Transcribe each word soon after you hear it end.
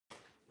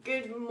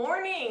Good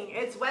morning.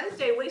 It's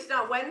Wednesday, Waste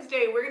Not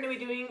Wednesday. We're going to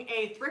be doing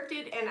a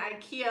thrifted and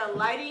IKEA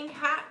lighting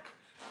hack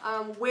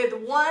with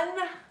one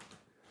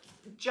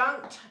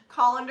junked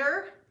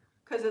colander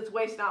because it's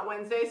Waste Not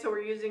Wednesday, so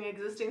we're using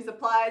existing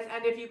supplies.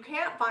 And if you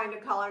can't find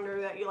a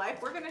colander that you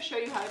like, we're going to show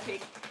you how to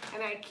take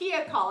an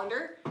IKEA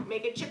colander,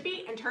 make it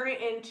chippy, and turn it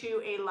into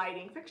a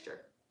lighting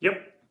fixture.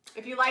 Yep.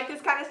 If you like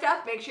this kind of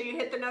stuff, make sure you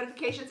hit the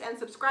notifications and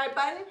subscribe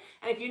button.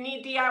 And if you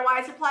need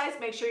DIY supplies,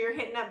 make sure you're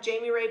hitting up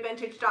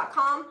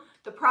JamiRayVintage.com.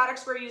 The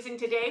products we're using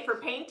today for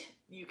paint,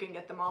 you can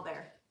get them all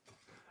there.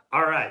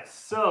 All right,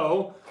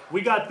 so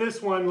we got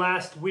this one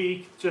last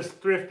week,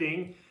 just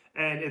thrifting,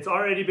 and it's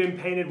already been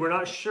painted. We're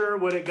not sure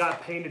what it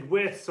got painted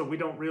with, so we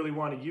don't really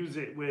want to use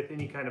it with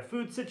any kind of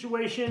food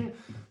situation.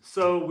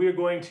 So we're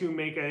going to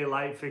make a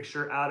light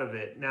fixture out of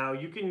it. Now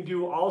you can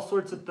do all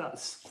sorts of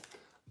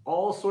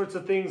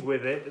things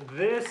with it.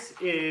 This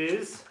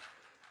is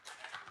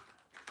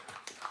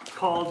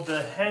called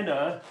the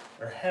henna,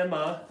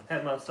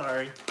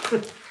 sorry.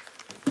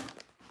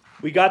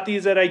 We got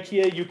these at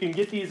IKEA. You can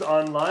get these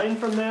online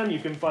from them. You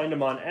can find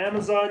them on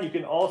Amazon. You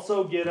can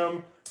also get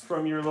them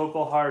from your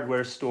local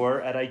hardware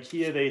store. At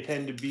IKEA, they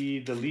tend to be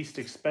the least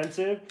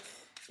expensive.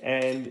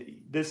 And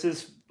this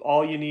is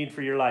all you need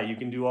for your light. You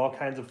can do all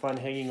kinds of fun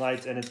hanging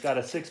lights, and it's got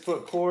a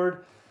 6-foot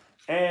cord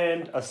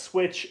and a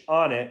switch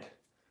on it.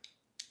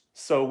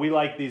 So we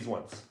like these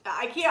ones.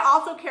 IKEA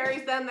also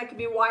carries them that can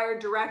be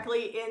wired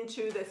directly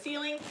into the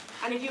ceiling.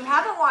 And if you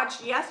haven't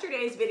watched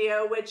yesterday's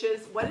video, which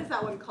is, what is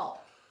that one called?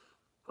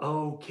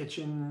 Oh,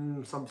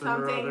 kitchen something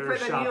or Something other, for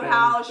the shopping. new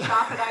house,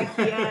 shop at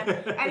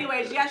IKEA.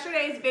 Anyways,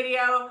 yesterday's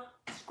video,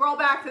 scroll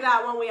back to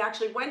that one. We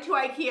actually went to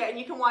IKEA, and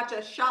you can watch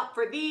us shop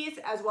for these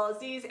as well as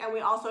these, and we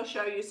also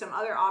show you some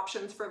other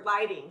options for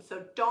lighting.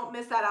 So don't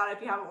miss that out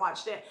if you haven't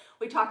watched it.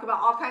 We talk about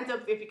all kinds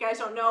of, if you guys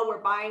don't know, we're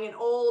buying an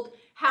old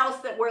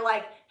house that we're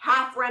like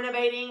half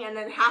renovating, and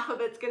then half of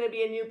it's going to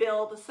be a new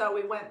build. So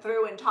we went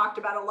through and talked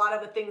about a lot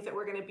of the things that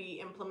we're going to be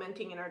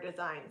implementing in our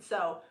design.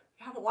 So if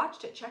you haven't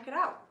watched it, check it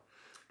out.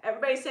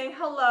 Everybody's saying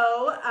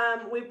hello.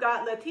 We've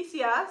got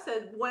Leticia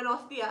said buenos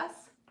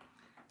dias.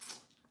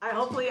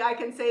 Hopefully I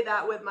can say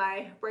that with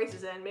my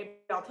braces in. Maybe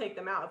I'll take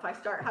them out if I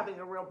start having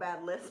a real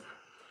bad lisp.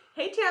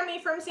 Hey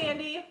Tammy from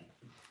Sandy.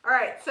 All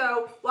right,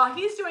 so while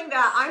he's doing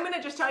that, I'm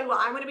gonna just tell you what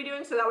I'm gonna be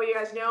doing so that way you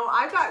guys know.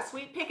 I've got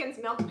Sweet Pickins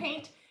milk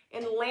paint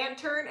in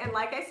Lantern, and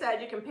like I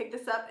said, you can pick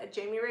this up at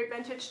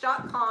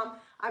JamiRayVintage.com.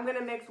 I'm gonna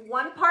mix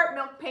 1 part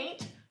milk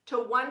paint to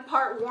 1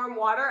 part warm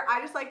water. I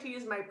just like to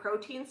use my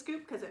protein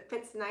scoop because it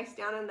fits nice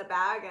down in the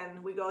bag,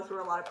 and we go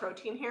through a lot of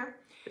protein here.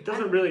 It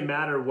doesn't really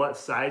matter what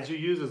size you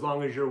use as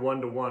long as you're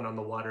 1-to-1 on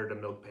the water to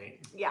milk paint.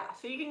 Yeah,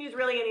 so you can use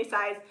really any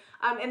size.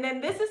 And then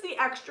this is the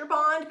extra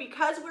bond.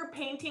 Because we're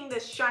painting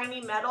this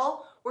shiny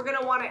metal, we're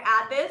gonna wanna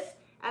add this.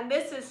 And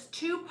this is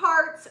 2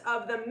 parts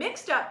of the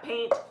mixed up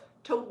paint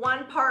to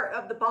 1 part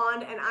of the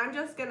bond, and I'm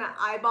just gonna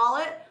eyeball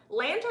it.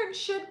 Lantern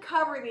should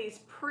cover these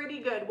pretty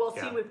good. We'll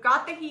see. We've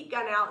got the heat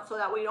gun out so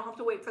that way you don't have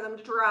to wait for them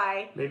to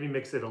dry. Maybe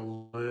mix it a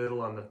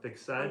little on the thick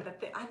side.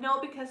 I know,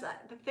 because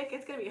the thick,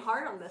 it's gonna be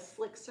hard on this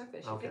slick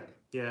surface. Okay.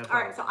 Yeah.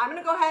 All right, so I'm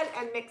gonna go ahead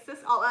and mix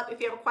this all up.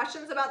 If you have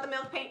questions about the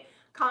milk paint,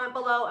 comment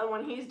below, and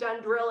when he's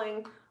done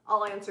drilling,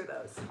 I'll answer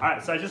those. All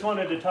right, so I just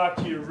wanted to talk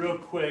to you real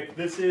quick.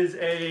 This is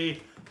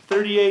a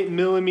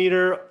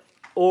 38mm,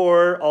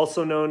 or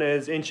also known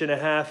as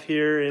 1.5"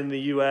 here in the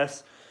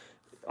US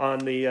on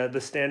the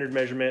standard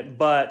measurement,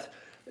 but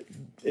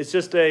it's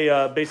just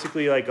a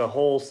basically like a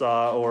hole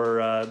saw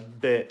or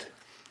bit.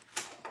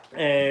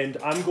 And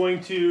I'm going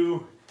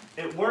to,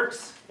 it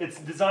works, it's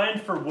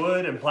designed for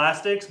wood and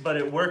plastics, but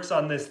it works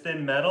on this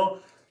thin metal.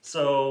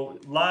 So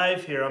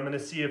live here, I'm gonna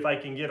see if I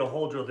can get a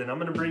hole drilled in. I'm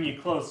gonna bring you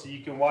close so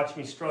you can watch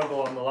me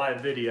struggle on the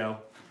live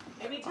video.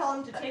 Maybe tell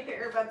them to take the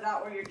earbuds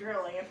out where you're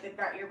drilling. If they've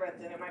got earbuds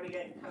in, it might be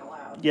getting kind of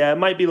loud. Yeah, it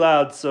might be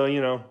loud, so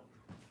you know,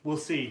 we'll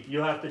see.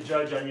 You'll have to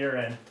judge on your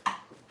end.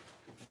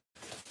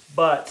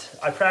 But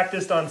I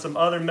practiced on some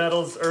other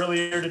metals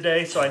earlier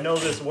today, so I know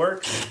this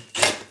works.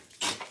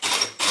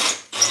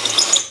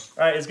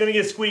 All right, it's gonna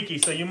get squeaky,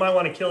 so you might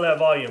want to kill that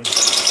volume.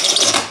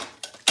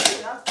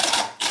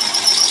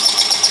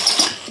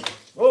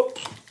 Oh.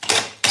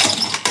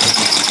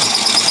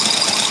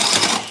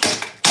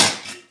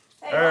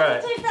 Hey, all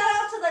right. Take that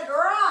out to the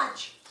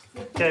garage.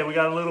 Okay, we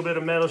got a little bit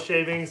of metal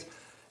shavings.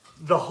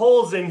 The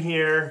holes in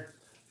here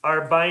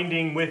are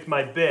binding with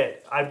my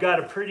bit. I've got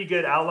a pretty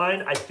good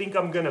outline. I think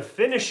I'm gonna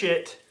finish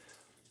it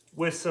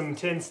with some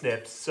tin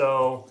snips.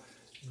 So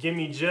give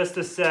me just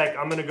a sec.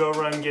 I'm gonna go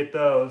run and get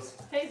those.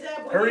 Hey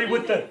Zeb, hurry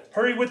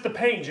with the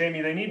paint,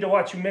 Jamie. They need to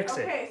watch you mix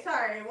it. Okay,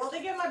 sorry. Well,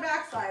 they get my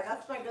backside.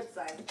 That's my good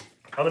side.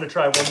 I'm gonna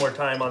try one more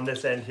time on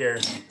this end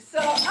here. So,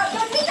 no,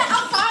 take that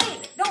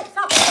outside. No,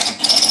 stop.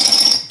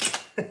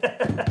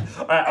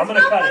 All right, I'm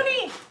gonna cut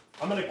it.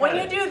 I'm gonna cut it. When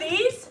you do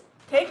these,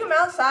 take them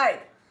outside.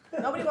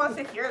 Nobody wants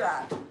to hear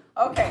that.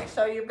 Okay,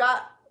 so you've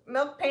got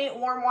milk paint,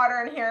 warm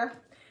water in here.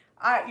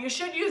 You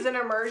should use an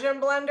immersion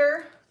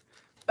blender,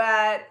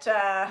 but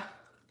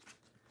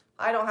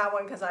I don't have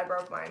one because I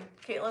broke mine.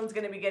 Caitlin's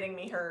going to be getting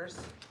me hers.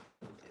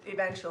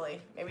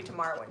 eventually. Maybe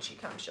tomorrow when she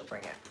comes, she'll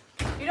bring it.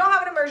 If you don't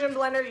have an immersion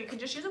blender, you can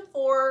just use a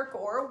fork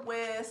or a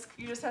whisk.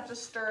 You just have to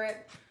stir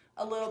it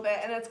a little bit,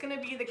 and it's gonna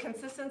be the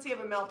consistency of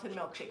a melted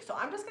milkshake. So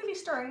I'm just gonna be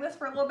stirring this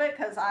for a little bit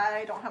because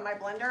I don't have my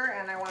blender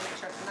and I wanna make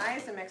sure it's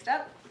nice and mixed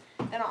up.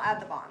 Then I'll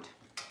add the bond.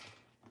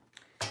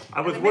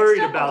 I was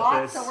worried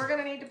about this. So we're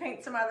gonna need to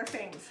paint some other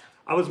things.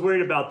 I was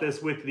worried about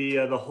this with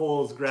the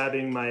holes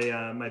grabbing my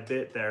my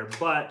bit there,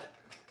 but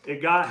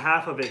it got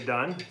half of it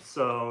done,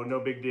 so no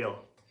big deal.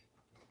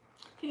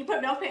 Can you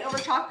put milk paint over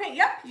chalk paint?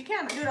 Yep, you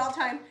can. I do it all the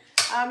time.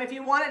 If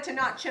you want it to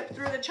not chip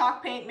through the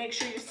chalk paint, make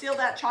sure you seal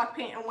that chalk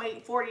paint and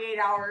wait 48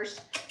 hours.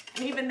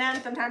 And even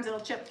then, sometimes it'll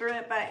chip through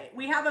it. But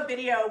we have a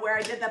video where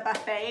I did the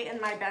buffet in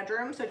my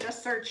bedroom. So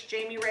just search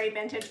Jami Ray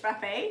Vintage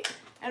Buffet.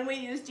 And we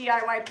use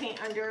DIY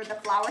paint under the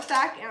flour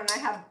sack. And I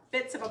have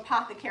bits of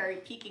apothecary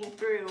peeking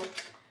through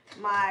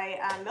my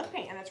milk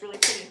paint. And it's really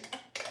pretty.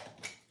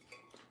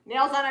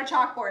 Nails on a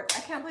chalkboard.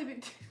 I can't believe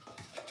it.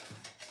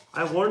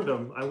 I warned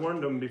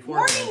them before.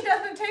 Warning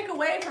doesn't take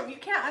away from, you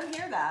can't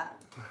unhear that.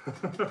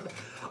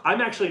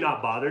 I'm actually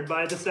not bothered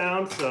by the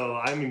sound, so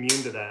I'm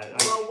immune to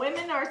that. Well,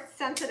 women are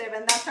sensitive,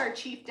 and that's our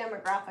chief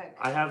demographic.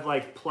 I have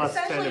like plus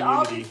 10 immunity. Essentially,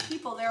 all these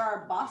people, they're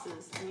our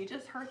bosses, and you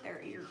just hurt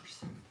their ears.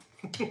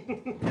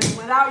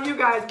 Without you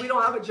guys, we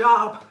don't have a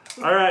job.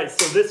 All right,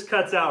 so this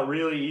cuts out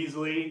really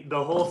easily.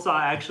 The hole saw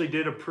actually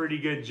did a pretty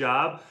good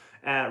job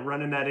at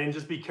running that in.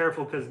 Just be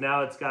careful because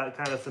now it's got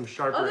kind of some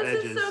sharper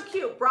edges. This is so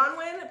cute.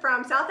 Bronwyn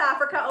from South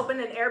Africa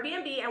opened an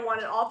Airbnb and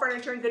wanted all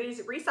furniture and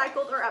goodies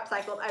recycled or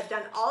upcycled. I've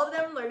done all of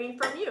them learning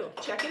from you.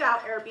 Check it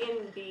out,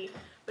 Airbnb,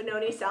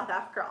 Benoni, South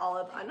Africa,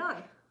 Olive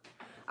Anan.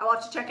 I will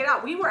have to check it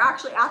out. We were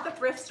actually at the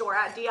thrift store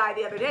at DI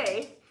the other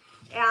day,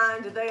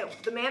 and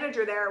the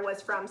manager there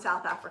was from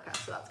South Africa,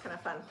 so that's kind of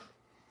fun.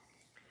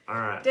 All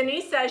right.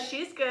 Denise says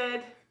she's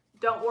good,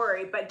 don't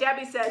worry, but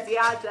Debbie says,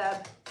 yeah,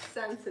 Deb,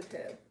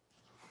 sensitive.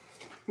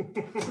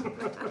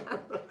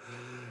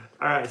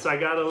 All right, so I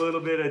got a little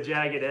bit of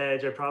jagged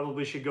edge. I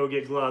probably should go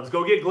get gloves.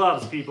 Go get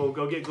gloves, people.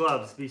 Go get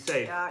gloves. Be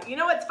safe. Yeah, you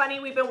know what's funny?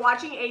 We've been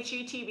watching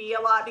HGTV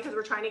a lot because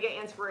we're trying to get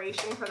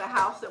inspiration for the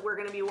house that we're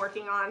going to be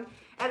working on.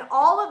 And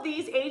all of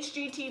these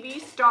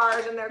HGTV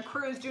stars and their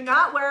crews do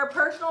not wear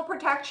personal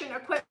protection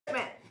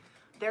equipment.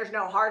 There's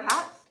no hard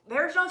hats.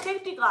 There's no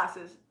safety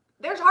glasses.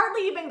 There's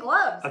hardly even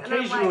gloves.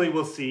 Occasionally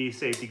we'll see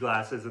safety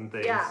glasses and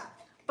things. Yeah,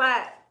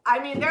 but I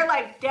mean, they're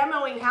like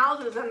demoing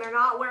houses and they're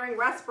not wearing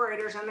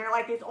respirators and they're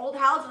like these old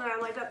houses and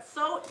I'm like, that's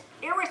so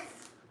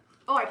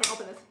Oh, I can't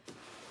open this.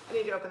 I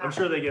need to open that. I'm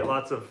sure they get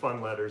lots of fun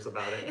letters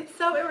about it. It's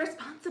so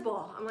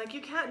irresponsible. I'm like, you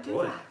can't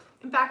do that.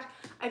 In fact,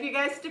 if you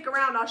guys stick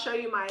around, I'll show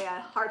you my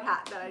hard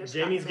hat that I just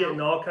Jamie's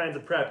getting all kinds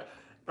of prepped.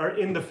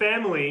 In the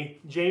family,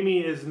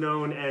 Jamie is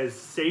known as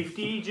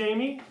Safety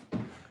Jamie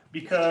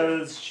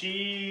because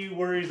she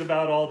worries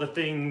about all the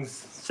things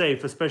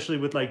safe, especially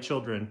with like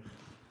children.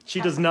 She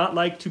does not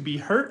like to be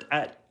hurt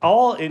at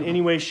all in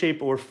any way,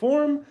 shape, or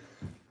form.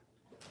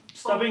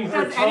 Stubbing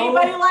her toe. Does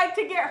anybody like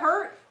to get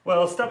hurt?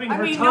 Well, stubbing her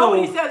toe. I mean,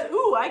 nobody says,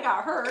 ooh, I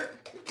got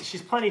hurt.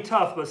 She's plenty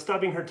tough, but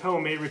stubbing her toe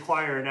may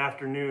require an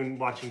afternoon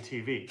watching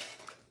TV.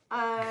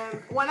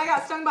 When I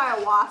got stung by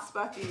a wasp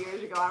a few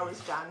years ago, I was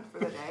done for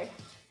the day.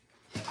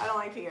 I don't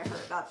like to get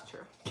hurt, that's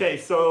true. Okay,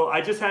 so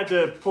I just had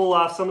to pull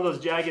off some of those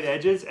jagged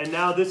edges, and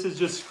now this is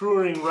just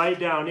screwing right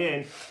down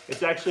in.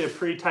 It's actually a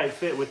pretty tight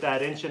fit with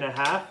that 1.5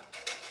 inches.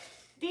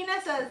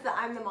 Dina says that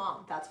I'm the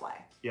mom, that's why.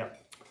 Yep.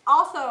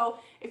 Also,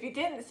 if you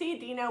didn't see,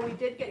 Dina, we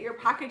did get your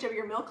package of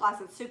your milk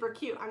glass. It's super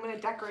cute. I'm going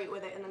to decorate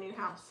with it in the new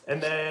house.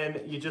 And then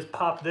you just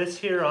pop this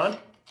here on.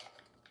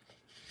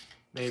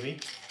 Maybe.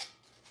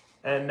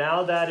 And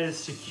now that is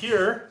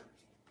secure.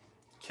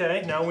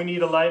 Okay, now we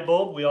need a light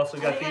bulb. We also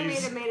got these. I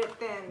think I made it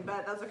thin,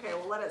 but that's okay.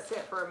 We'll let it sit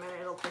for a minute.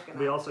 It'll thicken up.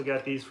 We also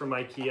got these from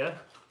IKEA.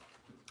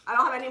 I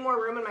don't have any more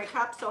room in my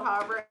cup, so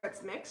however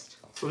it's mixed.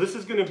 So this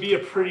is going to be a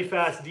pretty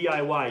fast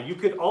DIY. You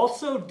could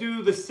also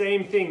do the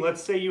same thing.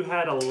 Let's say you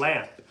had a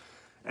lamp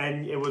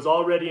and it was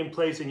already in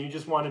place and you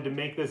just wanted to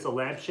make this a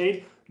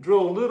lampshade.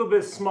 Drill a little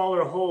bit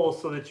smaller hole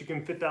so that you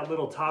can fit that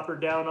little topper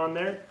down on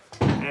there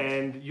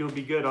and you'll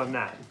be good on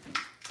that.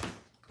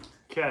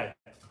 Okay.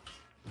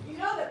 You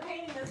know that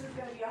painting this is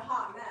going to be a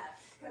hot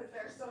mess because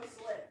they're so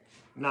slick.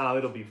 No,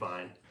 it'll be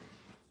fine.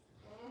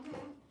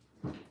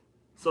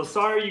 So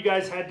sorry you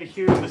guys had to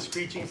hear the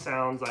screeching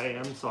sounds. I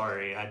am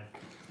sorry.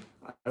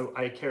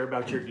 I care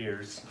about your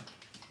ears.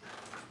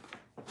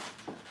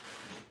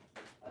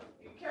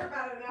 You care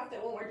about it enough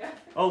that when we're done.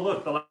 Oh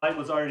look, the light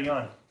was already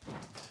on.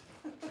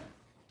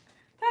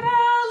 Ta-da!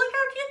 Look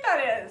how cute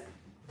that is.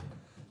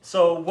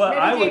 So what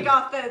I would... Maybe take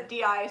off the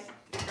DI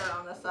sticker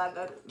on the side.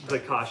 The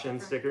caution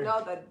sticker?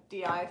 No, the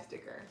DI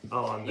sticker.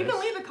 Oh, on this? You can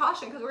leave the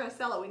caution because we're going to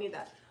sell it. We need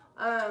that.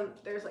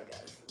 There's like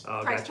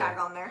a price tag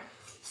on there.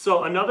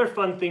 So another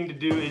fun thing to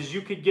do is you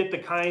could get the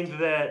kind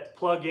that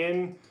plug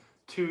in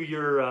to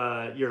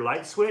your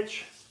light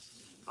switch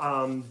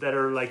that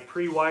are like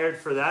pre-wired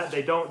for that.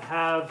 They don't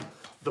have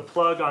the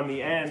plug on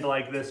the end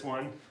like this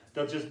one.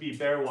 They'll just be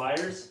bare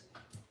wires.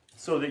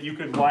 so that you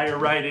could wire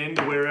right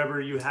into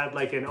wherever you had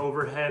like an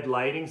overhead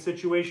lighting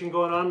situation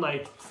going on.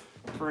 Like,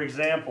 for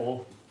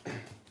example,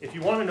 if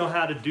you want to know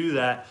how to do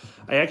that,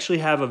 I actually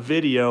have a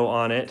video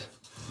on it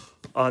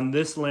on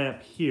this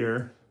lamp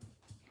here.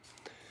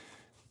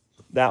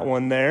 That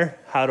one there,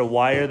 how to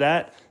wire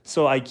that.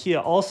 So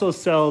IKEA also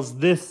sells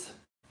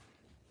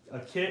a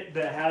kit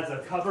that has a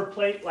cover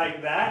plate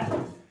like that,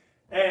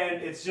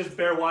 and it's just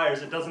bare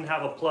wires. It doesn't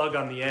have a plug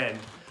on the end.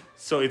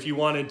 So if you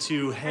wanted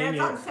to hang it. And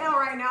it's on sale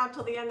right now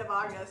till the end of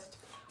August.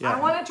 Yeah. I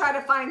want to try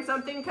to find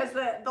something because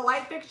the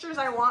light fixtures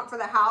I want for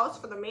the house,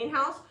 for the main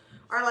house,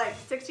 are like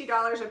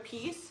 $60 a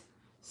piece.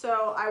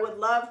 So I would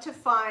love to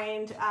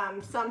find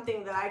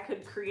something that I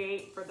could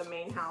create for the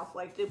main house,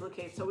 like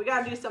duplicate. So we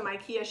got to do some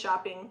IKEA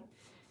shopping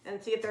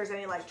and see if there's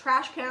any like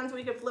trash cans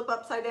we could flip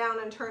upside down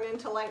and turn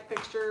into light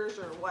fixtures,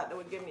 or what that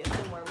would give me a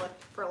similar look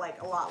for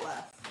like a lot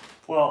less.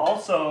 Well,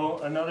 also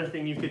another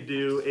thing you could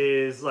do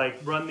is like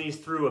run these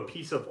through a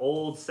piece of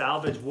old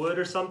salvage wood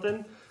or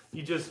something.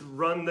 You just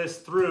run this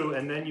through,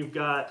 and then you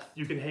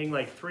can hang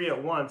like 3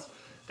 at once.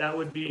 That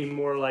would be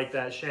more like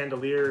that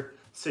chandelier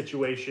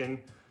situation.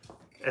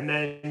 And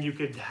then you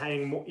could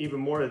hang even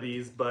more of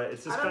these, but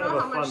it's just kind of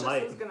a fun light. I don't know how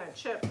much this is gonna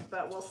chip,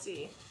 but we'll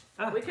see.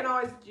 We can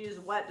always use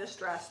wet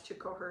distress to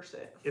coerce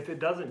it. If it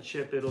doesn't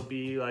chip, it'll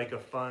be like a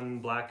fun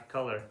black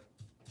color.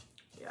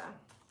 Yeah.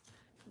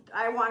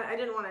 I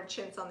didn't want to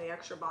chintz on the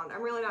extra bond.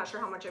 I'm really not sure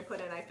how much I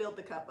put in. I filled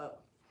the cup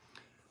up.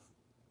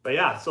 But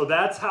yeah, so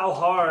that's how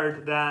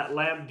hard that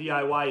lamp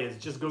DIY is.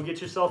 Just go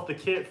get yourself the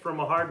kit from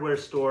a hardware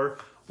store,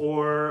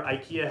 or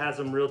IKEA has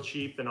them real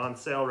cheap and on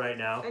sale right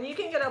now. And you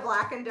can get a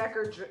Black &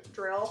 Decker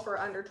drill for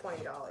under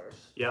 $20.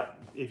 Yep.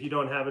 If you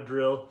don't have a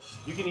drill,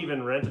 you can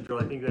even rent a drill.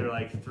 I think they're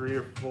like $3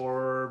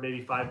 or $4,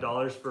 maybe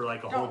 $5 for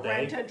like a whole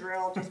day. Don't rent a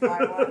drill, just buy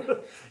one.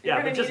 Yeah,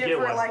 You're but just need get it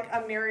for one. like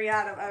a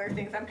myriad of other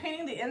things. I'm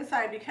painting the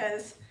inside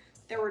because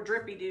there were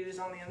drippy doos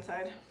on the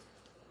inside.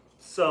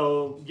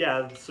 So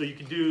yeah, so you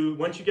could do,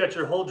 once you get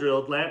your hole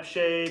drilled,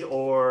 lampshade,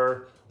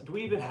 or do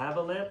we even have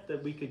a lamp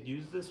that we could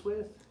use this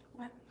with?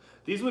 What?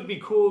 These would be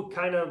cool,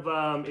 kind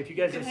of, if you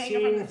guys have hang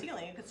seen. them from the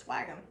ceiling. You could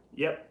swag them.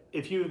 Yep.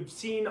 If you've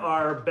seen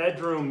our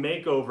bedroom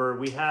makeover,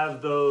 we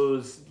have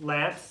those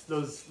lamps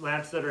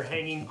that are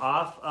hanging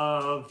off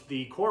of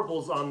the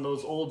corbels on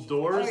those old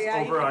doors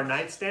over our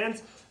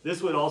nightstands.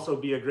 This would also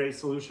be a great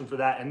solution for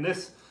that. And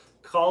this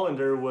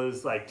colander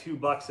was like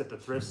 $2 at the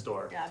thrift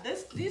store. Yeah,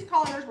 these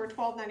colanders were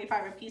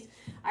 $12.95 a piece.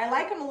 I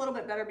like them a little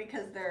bit better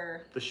because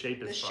the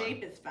shape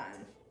is fun.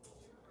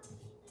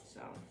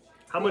 So.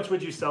 How much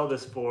would you sell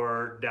this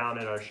for down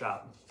at our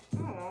shop? I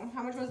don't know.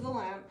 How much was the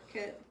lamp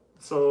kit?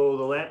 So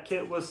the lamp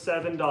kit was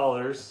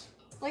 $7.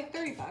 Like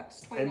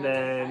 $30. And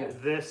then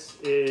this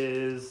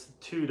is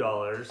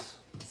 $2.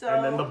 So,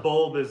 and then the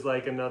bulb is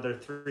like another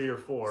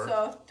 $3 or $4.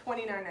 So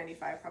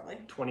 $29.95 probably.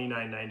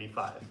 $29.95.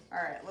 All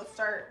right, let's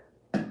start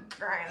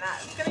drying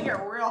that. It's gonna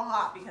get real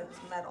hot because it's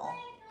metal.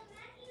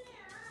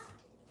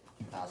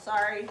 Oh,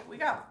 sorry. We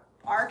got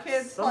our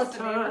kids plus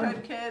the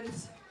neighborhood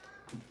kids.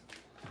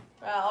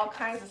 All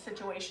kinds of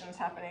situations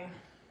happening.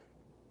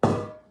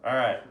 All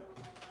right.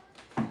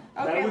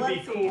 Okay, that would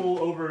be cool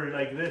over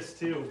like this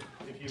too.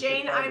 If you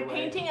Jane, I'm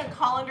painting a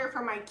colander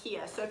from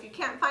IKEA. So if you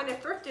can't find a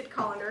thrifted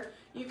colander,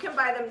 you can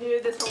buy them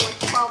new. This one was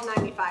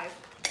 $12.95.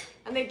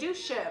 And they do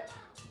ship.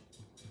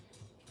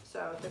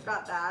 So they've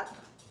got that.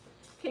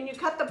 Can you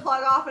cut the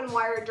plug off and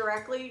wire it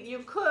directly? You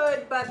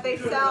could, but they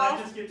sell. I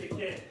just get the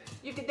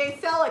kit. They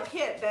sell a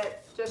kit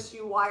that just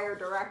you wire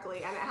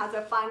directly, and it has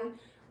a fun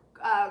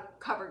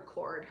covered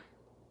cord.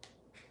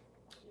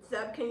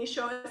 Zeb, can you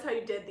show us how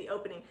you did the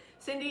opening?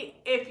 Cindy,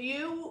 if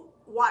you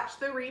watch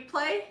the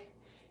replay,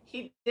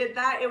 he did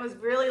that. It was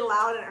really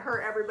loud and it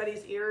hurt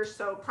everybody's ears.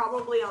 So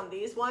probably on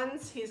these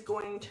ones, he's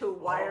going to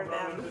wire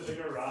them. To the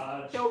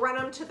garage. He'll run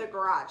them to the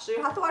garage. So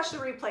you have to watch the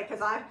replay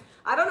because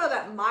I don't know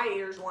that my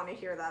ears want to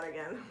hear that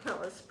again. That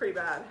was pretty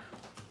bad.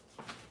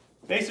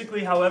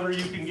 Basically, however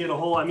you can get a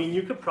hole. I mean,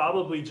 you could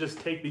probably just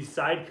take these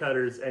side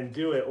cutters and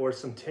do it, or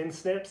some tin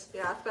snips.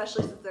 Yeah,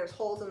 especially since there's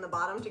holes in the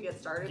bottom to get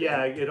started.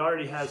 Yeah, it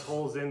already has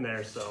holes in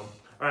there. So,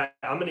 all right,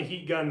 I'm gonna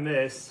heat gun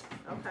this.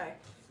 Okay,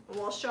 and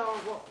we'll show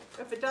him.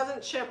 If it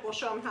doesn't chip, we'll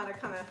show him how to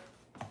kind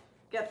of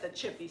get the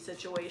chippy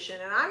situation.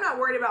 And I'm not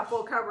worried about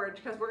full coverage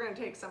because we're gonna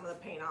take some of the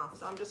paint off.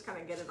 So I'm just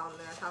gonna get it on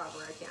there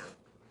however I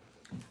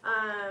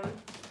can.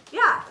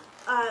 Yeah.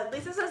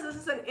 Lisa says this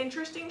is an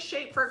interesting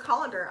shape for a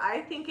colander.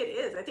 I think it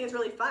is. I think it's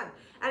really fun.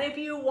 And if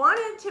you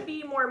wanted to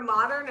be more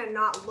modern and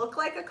not look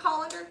like a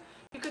colander,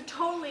 you could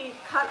totally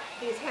cut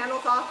these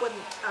handles off with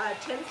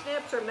tin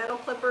snips or metal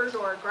clippers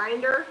or a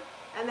grinder,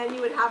 and then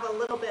you would have a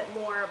little bit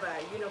more of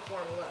a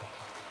uniform look.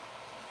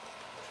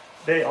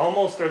 They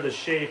almost are the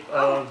shape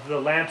of the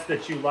lamps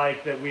that you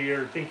like that we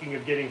are thinking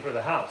of getting for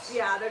the house.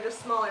 Yeah, they're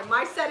just smaller.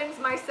 My settings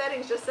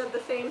just said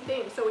the same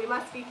thing, so we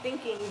must be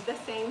thinking the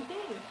same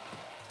thing.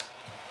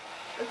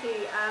 Let's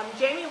see,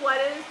 Jamie, what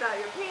is that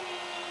you're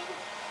painting?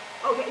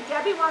 Okay,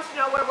 Debbie wants to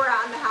know where we're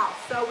at in the house.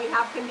 So we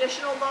have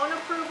conditional loan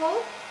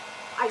approval.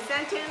 I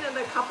sent in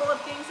a couple of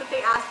things that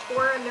they asked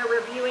for, and they're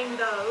reviewing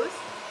those.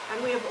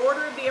 and we have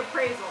ordered the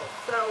appraisal.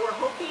 So we're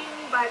hoping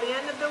by the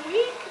end of the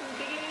week,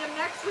 beginning of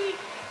next week,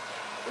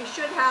 we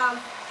should have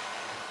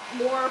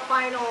more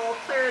final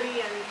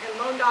clarity and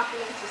loan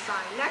documents to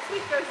sign. Next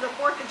week there's the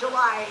 4th of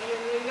July, and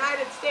in the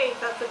United States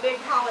that's a big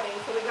holiday,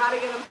 so we got to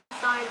get them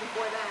signed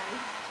before then,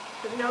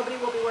 because nobody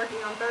will be working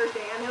on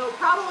Thursday, and it'll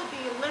probably be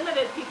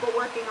limited people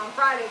working on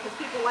Friday because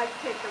people like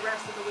to take the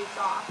rest of the weeks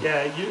off.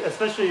 Yeah,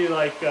 especially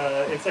like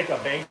it's like a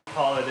bank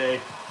holiday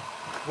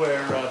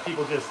where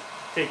people just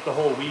take the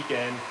whole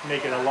weekend,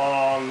 make it a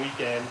long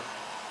weekend.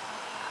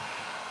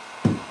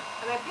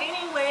 And I'm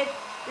painting with,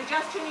 if you're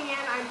just tuning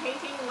in, I'm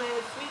painting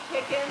with Sweet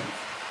Pickens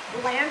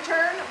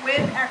Lantern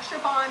with Extra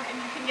Bond, and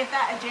you can get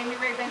that at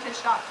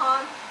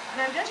JamiRayVintage.com. And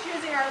I'm just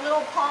using our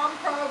little Palm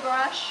Pro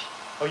brush.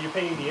 Oh, you're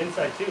painting the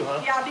inside too,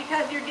 huh? Yeah,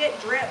 because you get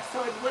drips,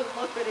 so it wouldn't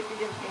look good if you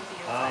didn't paint the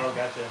inside. Oh,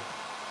 gotcha.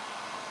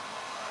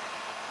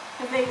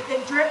 Because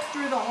they drip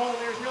through the hole.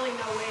 There's really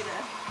no way to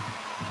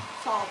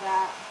solve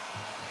that.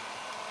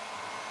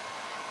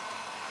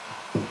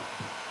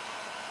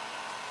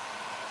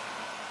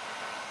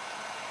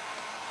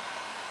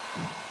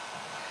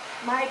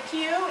 My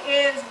cue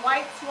is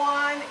White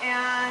Swan,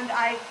 and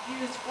I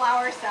use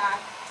flour sack.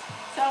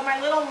 So my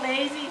little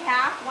lazy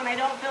hack when I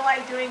don't feel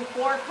like doing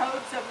 4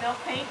 coats of milk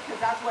paint,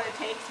 because that's what it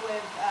takes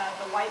with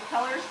the white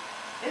colors,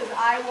 is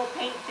I will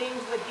paint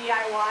things with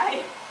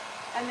DIY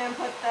and then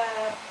put the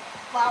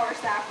flour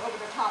sack over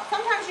the top.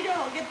 Sometimes you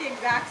don't get the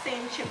exact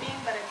same chipping,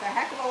 but it's a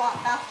heck of a lot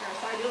faster.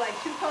 So I do like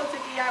 2 coats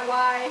of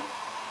DIY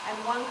and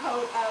 1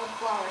 coat of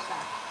flour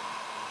sack.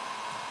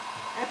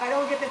 And if I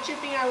don't get the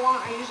chipping I want,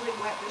 I usually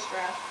wet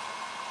distress.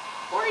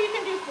 Or you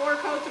can do 4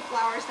 coats of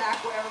flour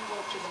sack, whatever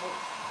floats your boat.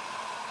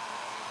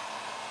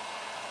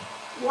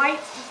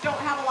 Whites just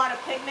don't have a lot of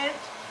pigment.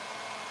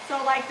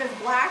 So like this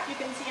black, you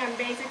can see I'm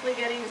basically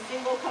getting a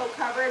single coat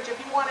coverage. If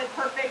you wanted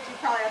perfect, you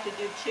probably have to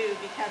do 2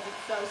 because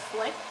it's so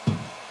slick.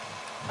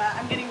 But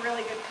I'm getting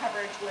really good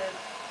coverage with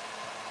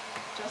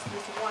just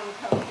this 1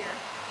 coat here.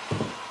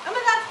 I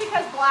mean, that's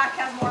because black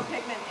has more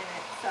pigment in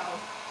it, so.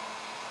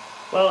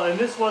 Well, and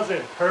this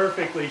wasn't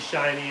perfectly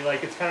shiny,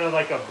 like it's kind of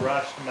like a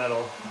brushed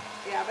metal.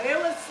 Yeah, but it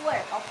was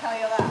slick, I'll tell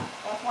you that.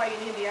 That's why you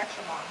need the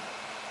extra bond.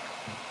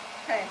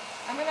 Okay,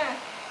 I'm gonna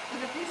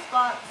look at these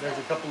spots. There's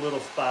a couple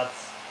little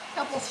spots. A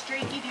couple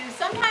streaky dudes.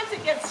 Sometimes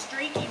it gets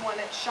streaky when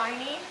it's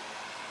shiny.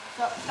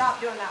 So stop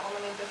doing that one.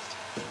 Let me just.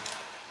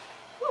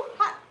 Whew,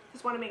 hot.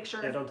 Just want to make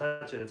sure. Yeah, don't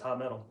touch it. It's hot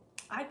metal.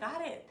 I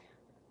got it.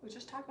 We were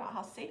just talking about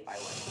how safe I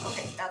was.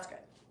 Okay, that's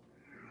good.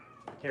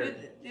 Here.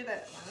 Do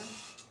that.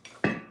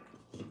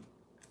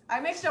 I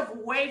mixed up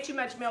way too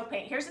much milk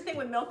paint. Here's the thing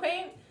with milk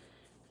paint.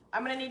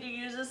 I'm going to need to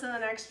use this in the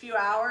next few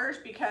hours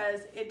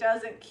because it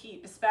doesn't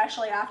keep,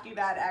 especially after you've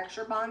had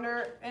extra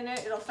bonder in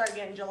it. It'll start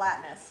getting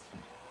gelatinous.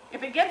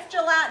 If it gets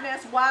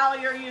gelatinous while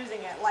you're using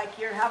it, like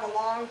you have a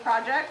long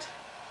project,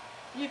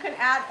 you can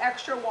add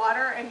extra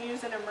water and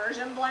use an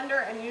immersion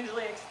blender and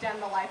usually extend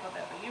the life of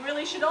it. But you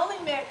really should only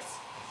mix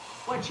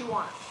what you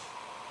want.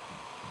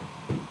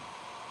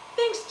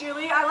 Thanks,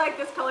 Julie. I like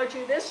this color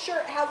too. This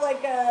shirt has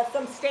like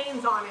some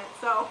stains on it,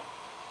 so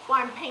that's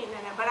why I'm painting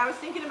in it. But I was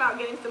thinking about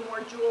getting some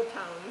more jewel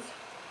tones.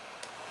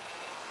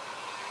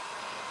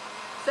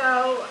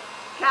 So,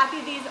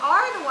 Kathy, these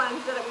are the ones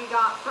that we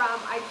got from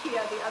IKEA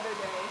the other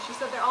day. She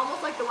said they're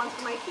almost like the ones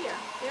from IKEA.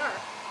 They are.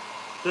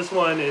 This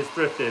one is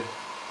thrifted.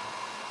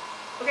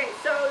 Okay,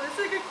 so this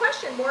is a good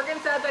question. Morgan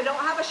says, I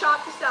don't have a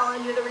shop to sell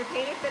and do the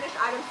repainted finished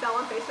items sell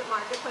on Facebook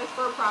Marketplace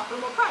for a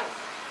profitable price.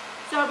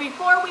 So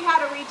before we had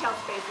a retail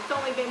space, it's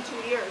only been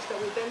 2 years that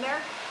we've been there,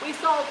 we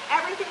sold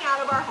everything out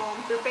of our home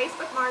through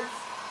Facebook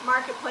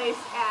Marketplace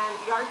and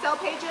yard sale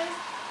pages,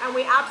 and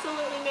we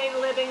absolutely made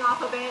a living off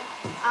of it.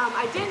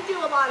 I didn't do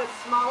a lot of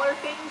smaller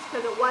things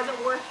because it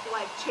wasn't worth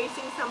like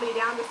chasing somebody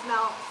down to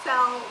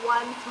sell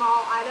one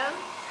small item.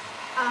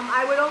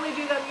 I would only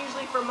do them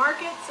usually for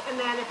markets, and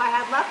then if I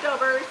had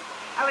leftovers,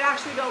 I would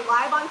actually go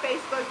live on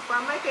Facebook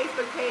from my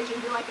Facebook page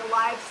and do like a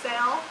live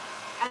sale.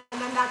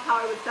 And then that's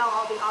how I would sell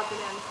all the odds and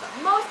ends stuff.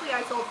 Mostly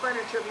I sold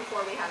furniture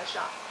before we had a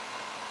shop.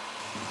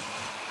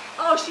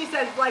 Oh, she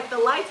said like the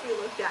lights we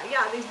looked at.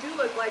 Yeah, these do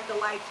look like the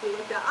lights we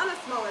looked at on a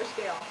smaller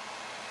scale.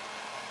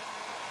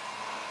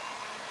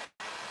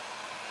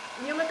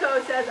 Yumiko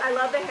says, I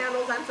love the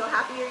handles. I'm so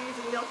happy you're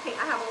using milk paint.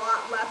 I have a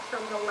lot left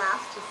from the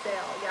last to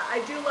sale. Yeah,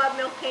 I do love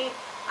milk paint.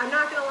 I'm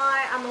not going to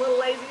lie, I'm a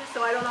little lazy,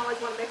 so I don't always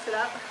want to mix it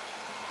up.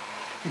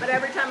 But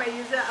every time I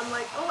use it, I'm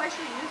like, oh, I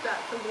should use that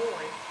some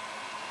more.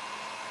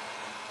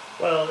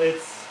 Well,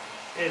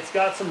 it's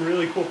got some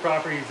really cool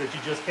properties that you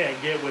just can't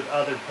get with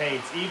other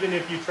paints. Even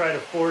if you try to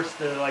force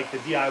the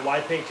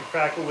DIY paint to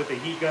crackle with a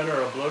heat gun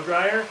or a blow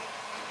dryer,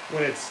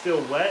 when it's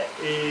still wet,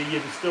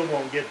 you still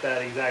won't get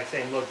that exact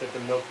same look that the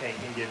milk paint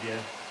can give you.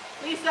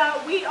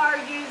 Lisa, we are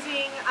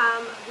using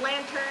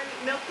Lantern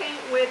milk paint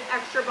with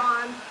extra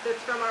bond.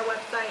 That's from our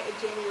website at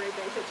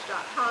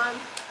JamiRayVintage.com.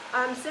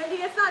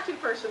 Cindy, it's not too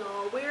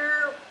personal.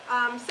 We're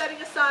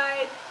setting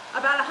aside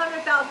about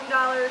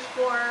 $100,000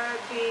 for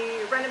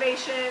the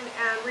renovation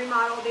and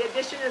remodel. The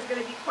addition is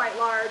going to be quite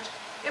large.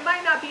 It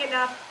might not be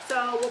enough,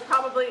 So we'll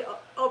probably,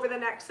 over the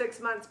next 6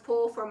 months,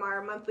 pull from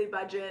our monthly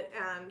budget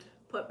and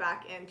put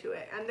back into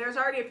it. And there's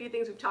already a few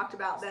things we've talked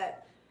about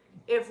that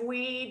if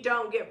we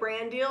don't get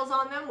brand deals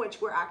on them, which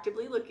we're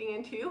actively looking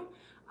into,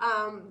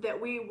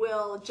 that we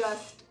will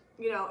just,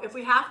 you know, if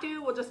we have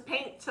to, we'll just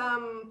paint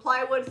some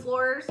plywood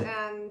floors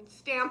and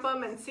stamp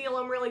them and seal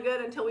them really good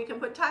until we can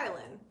put tile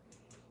in.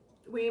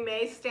 We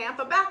may stamp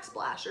a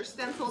backsplash or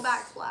stencil a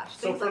backsplash.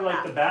 So for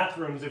like the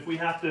bathrooms, if we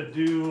have to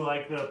do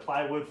like the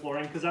plywood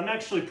flooring, because I'm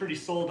actually pretty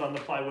sold on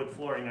the plywood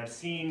flooring. I've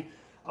seen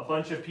a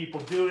bunch of people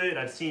do it.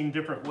 I've seen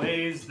different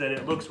ways that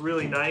it looks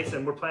really nice,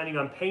 and we're planning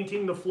on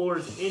painting the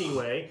floors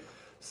anyway.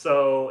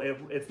 So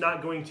it's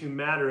not going to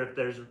matter if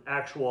there's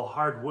actual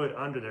hardwood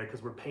under there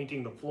because we're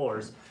painting the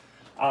floors.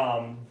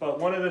 But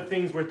one of the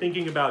things we're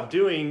thinking about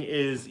doing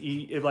is,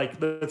 like,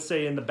 let's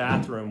say in the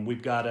bathroom,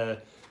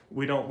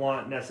 we don't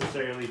want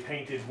necessarily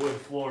painted wood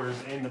floors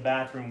in the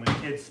bathroom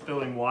with kids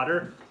spilling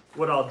water.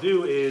 What I'll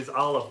do is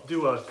I'll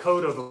do a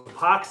coat of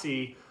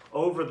epoxy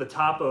over the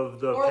top of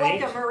the paint. Or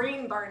like a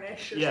marine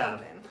varnish or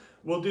something.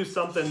 We'll do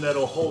something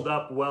that'll hold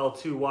up well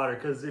to water,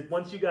 because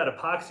once you got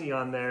epoxy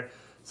on there,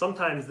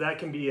 sometimes that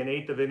can be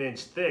 1/8 of an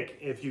inch thick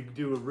if you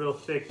do a real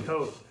thick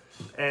coat.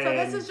 And so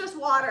this is just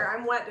water.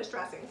 I'm wet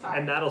distressing, sorry.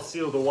 And that'll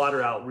seal the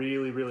water out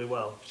really, really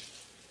well.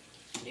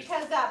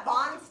 Because that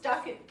bond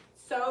stuck it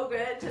so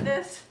good to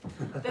this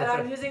that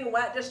I'm using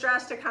wet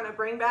distress to kind of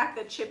bring back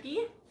the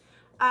chippy.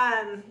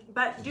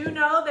 But do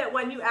know that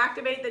when you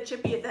activate the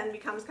chippy, it then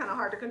becomes kind of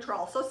hard to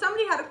control. So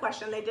somebody had a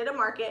question. They did a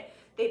market.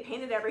 They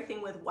painted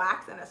everything with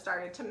wax and it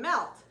started to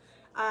melt.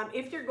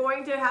 If you're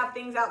going to have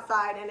things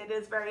outside and it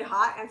is very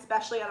hot, and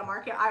especially at a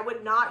market, I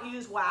would not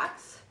use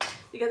wax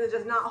because it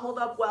does not hold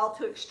up well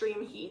to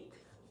extreme heat.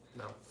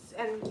 No.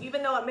 And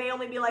even though it may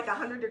only be like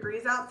 100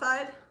 degrees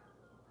outside,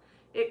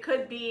 it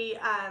could be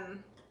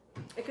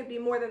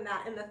more than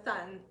that in the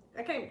sun.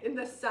 In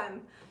the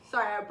sun.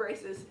 Sorry, I have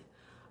braces.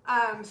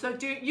 So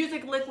use a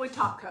liquid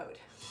top coat.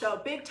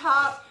 So big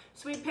top,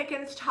 Sweet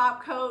Pickins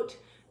top coat.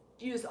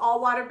 Use all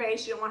water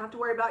based. You don't want to have to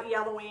worry about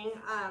yellowing,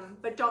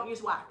 but don't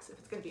use wax if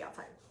it's going to be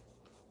outside.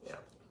 Yeah.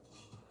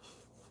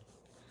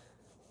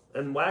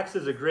 And wax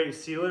is a great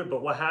sealer,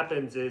 but what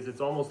happens is it's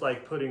almost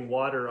like putting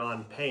water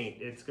on paint.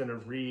 It's going to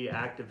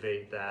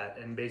reactivate that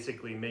and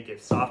basically make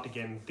it soft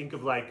again. Think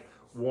of like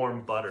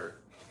warm butter.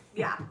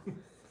 Yeah.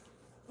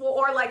 Well,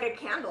 or like a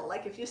candle.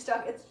 Like if you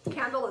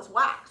candle is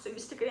wax, so you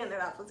stick it in there,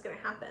 that's what's going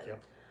to happen.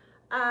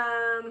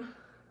 Yep.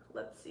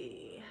 Let's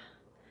see.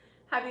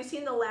 Have you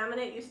seen the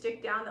laminate you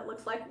stick down that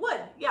looks like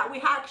wood? Yeah, we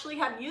actually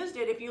have used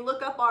it. If you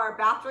look up our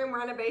bathroom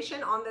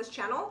renovation on this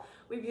channel,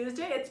 we've used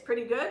it. It's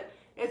pretty good.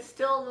 It's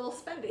still a little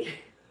spendy.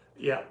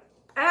 Yeah.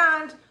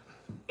 And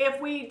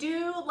if we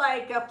do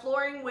like a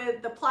flooring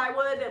with the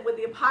plywood and with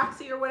the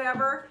epoxy or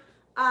whatever,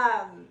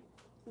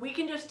 we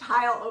can just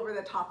tile over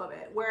the top of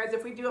it. Whereas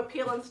if we do a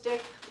peel and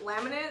stick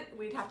laminate,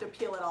 we'd have to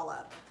peel it all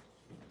up.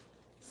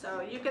 So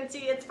you can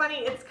see, it's funny,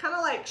 it's kind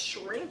of like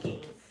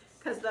shrinking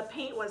because the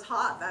paint was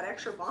hot, that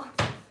extra bond.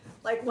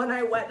 Like when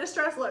I wet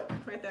distress, look,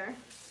 right there.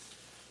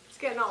 It's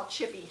getting all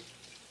chippy.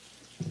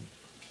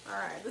 All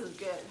right, this is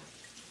good.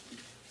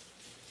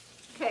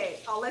 Okay,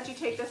 I'll let you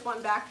take this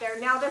one back there.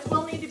 Now this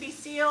will need to be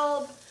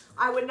sealed.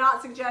 I would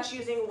not suggest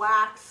using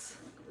wax,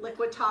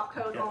 liquid top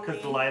coat only.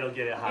 Because the light will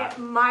get it hot. It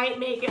might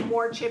make it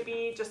more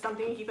chippy, just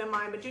something to keep in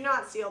mind, but do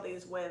not seal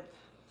these with.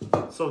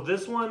 So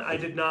this one I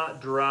did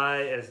not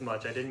dry as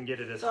much. I didn't get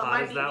it as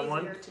hot as that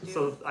one.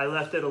 So I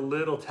left it a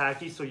little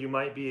tacky, so you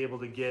might be able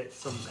to get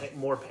some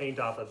more paint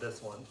off of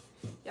this one.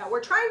 Yeah,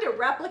 we're trying to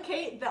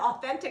replicate the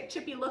authentic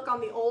chippy look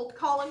on the old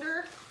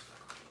colander,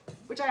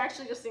 which I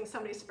actually just think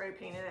somebody spray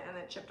painted it and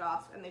it chipped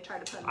off and they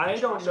tried to put it in the I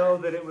don't dishwasher. know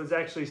that it was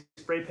actually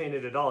spray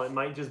painted at all. It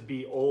might just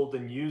be old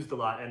and used a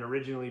lot and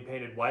originally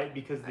painted white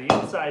because the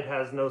inside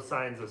has no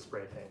signs of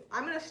spray paint.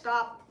 I'm going to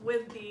stop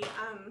with the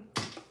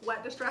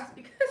wet distress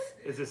because...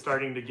 Is it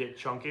starting to get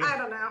chunky? I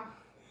don't know.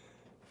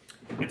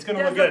 It's going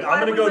to look good.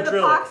 I'm going to go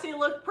drill it. Does the epoxy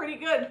look pretty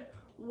good?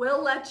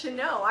 We'll let you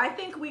know. I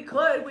think we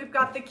could. We've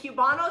got the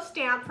Cubano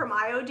stamp from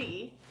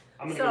IOD.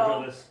 I'm going to go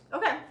drill this.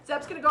 Okay.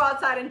 Zep's going to go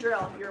outside and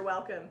drill. You're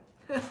welcome.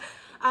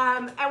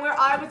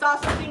 I was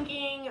also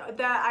thinking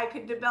that I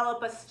could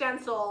develop a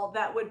stencil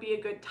that would be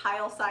a good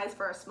tile size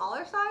for a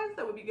smaller size.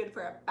 That would be good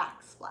for a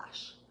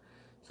backsplash.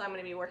 So I'm going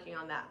to be working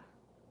on that.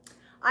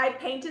 I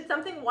painted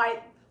something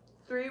white.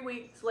 3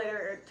 weeks later,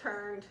 it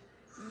turned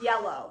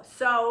yellow.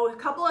 So a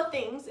couple of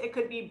things. It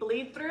could be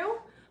bleed through,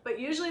 but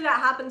usually that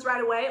happens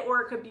right away,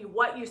 or it could be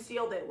what you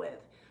sealed it with.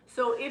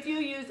 So if you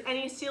use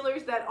any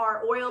sealers that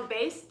are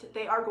oil-based,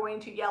 they are going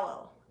to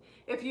yellow.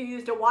 If you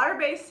used a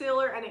water-based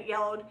sealer and it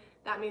yellowed,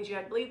 that means you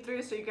had bleed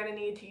through, so you're going to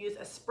need to use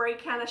a spray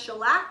can of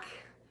shellac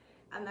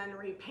and then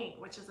repaint,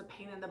 which is a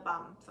pain in the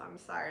bum. So I'm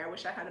sorry, I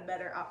wish I had a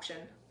better option.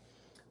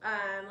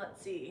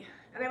 Let's see.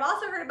 And I've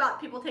also heard about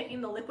people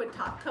taking the liquid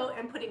top coat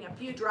and putting a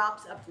few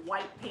drops of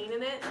white paint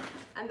in it,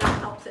 and that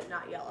helps it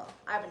not yellow.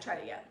 I haven't tried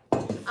it yet.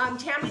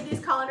 Tammy, these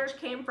colanders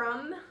came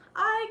from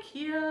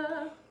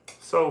IKEA.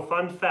 So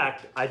fun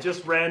fact, I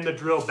just ran the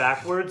drill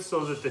backwards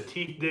so that the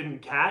teeth didn't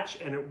catch,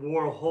 and it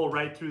wore a hole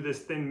right through this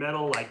thin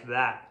metal like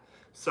that.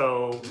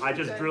 So I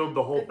just drilled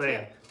the whole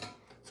thing.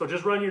 So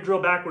just run your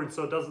drill backwards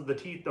so the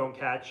teeth don't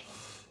catch,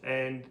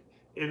 and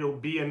it'll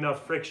be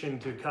enough friction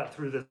to cut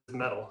through this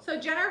metal. So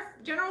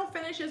General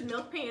Finishes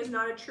milk paint is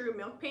not a true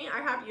milk paint.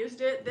 I have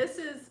used it. This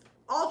is,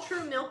 all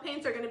true milk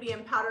paints are going to be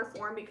in powder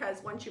form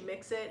because once you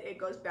mix it, it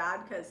goes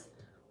bad because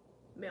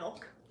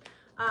milk.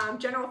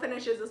 General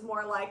Finishes is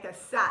more like a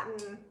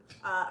satin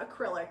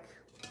acrylic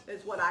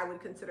is what I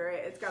would consider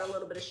it. It's got a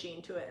little bit of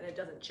sheen to it and it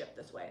doesn't chip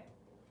this way.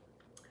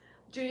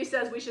 Judy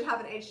says we should have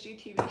an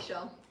HGTV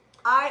show.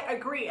 I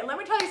agree. And let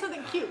me tell you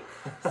something cute.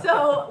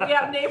 So we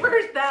have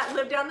neighbors that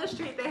live down the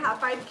street. They have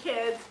 5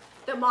 kids.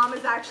 The mom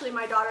is actually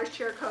my daughter's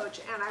cheer coach,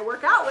 and I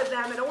work out with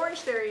them at Orange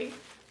Theory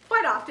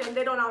quite often.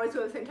 They don't always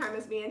go at the same time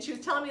as me. And she was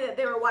telling me that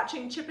they were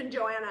watching Chip and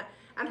Joanna,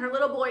 and her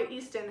little boy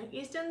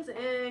Easton's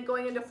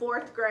going into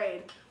 4th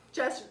grade,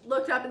 just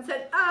looked up and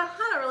said, I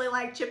don't really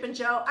like Chip and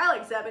Jo. I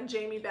like Zeb and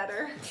Jamie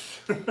better.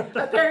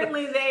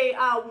 Apparently they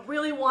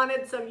really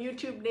wanted some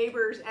YouTube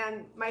neighbors,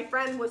 and my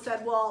friend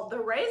said, well, the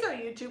Rays are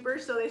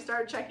YouTubers, so they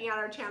started checking out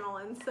our channel,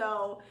 and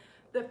so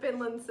the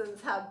Finlandsons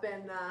have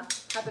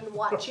been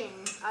watching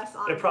us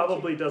on It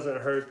probably YouTube. doesn't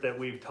hurt that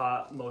we've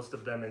taught most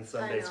of them in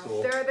Sunday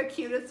school. They're the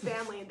cutest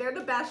family. They're the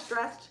best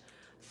dressed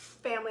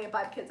family of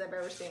 5 kids I've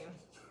ever seen.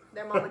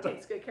 Their mama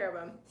takes good care of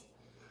them.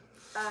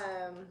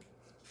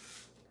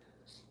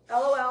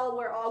 LOL,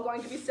 we're all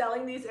going to be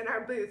selling these in our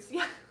booths.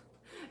 Yeah,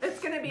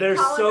 it's going to be They're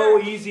colander. so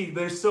easy.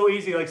 They're so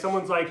easy. Like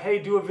someone's like, hey,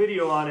 do a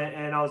video on it.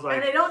 And I was like,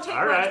 and they don't take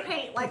all much right.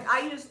 paint. Like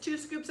I used 2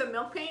 scoops of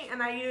milk paint,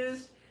 and I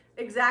used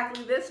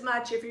exactly this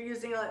much if you're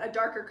using a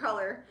darker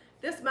color.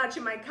 This much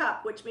in my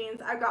cup, which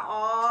means I've got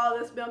all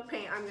this milk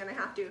paint I'm going to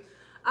have to.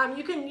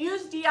 You can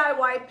use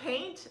DIY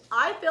paint.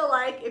 I feel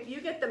like if you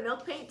get the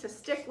milk paint to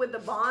stick with the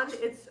bond,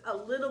 it's a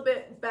little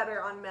bit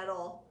better on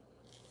metal.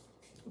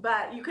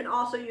 But you can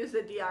also use the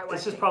DIY.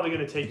 It's just probably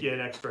going to take you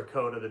an extra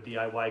coat of the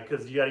DIY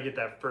because you got to get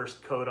that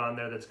first coat on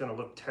there that's going to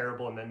look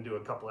terrible and then do a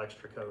couple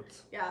extra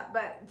coats. Yeah,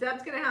 but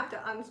Zeb's going to have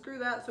to unscrew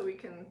that so we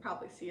can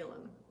probably seal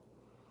him.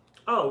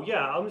 Oh,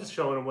 yeah, I'm just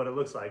showing them what it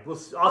looks like.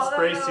 I'll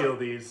spray seal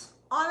these.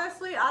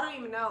 Honestly, I don't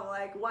even know.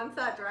 Like, once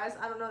that dries,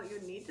 I don't know that you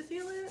need to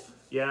seal it.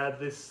 Yeah,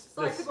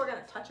 So like people are going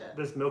to touch it.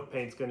 This milk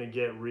paint's going to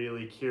get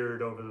really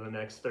cured over the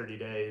next 30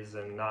 days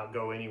and not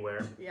go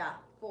anywhere. Yeah,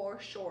 for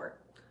sure.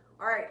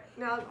 All right,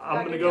 now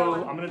I'm gonna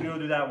go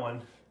do that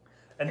one,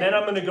 and then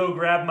I'm gonna go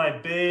grab my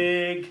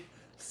big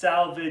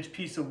salvage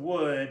piece of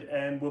wood,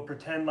 and we'll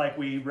pretend like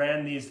we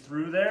ran these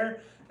through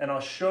there, and I'll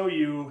show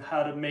you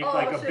how to make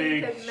like a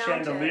big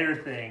chandelier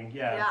thing.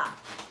 Yeah. Yeah.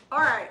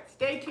 All right,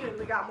 stay tuned.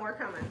 We got more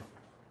coming.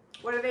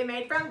 What are they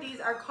made from? These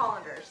are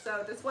colanders.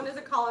 So this one is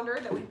a colander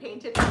that we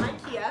painted from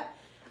IKEA,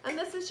 and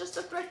this is just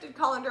a thrifted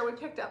colander we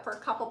picked up for a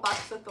couple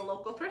bucks at the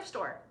local thrift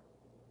store.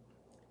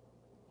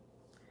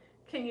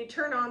 Can you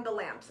turn on the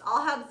lamps?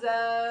 I'll have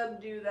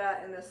Zeb do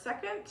that in a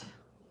second.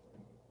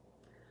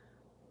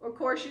 Of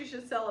course, you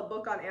should sell a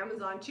book on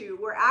Amazon too.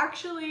 We're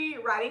actually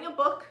writing a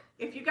book.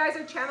 If you guys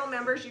are channel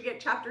members, you get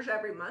chapters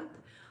every month.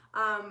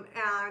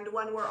 And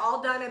when we're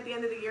all done at the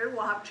end of the year,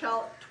 we'll have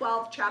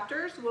 12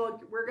 chapters.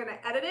 We're gonna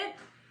edit it,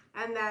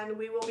 and then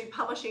we will be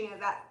publishing it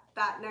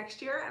that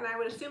next year. And I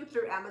would assume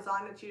through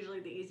Amazon, it's usually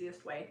the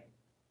easiest way.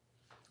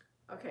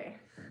 Okay.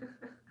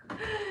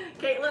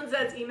 Caitlin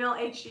says email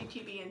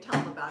HGTV and tell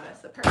them about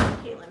us.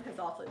 Apparently Caitlin has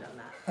also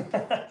done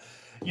that.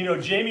 You know,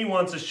 Jamie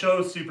wants a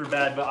show super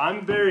bad, but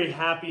I'm very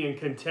happy and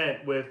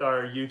content with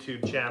our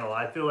YouTube channel.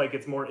 I feel like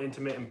it's more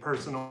intimate and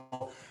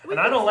personal, and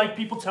I don't like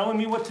people telling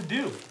me what to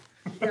do.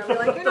 Yeah, be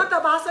like, you're not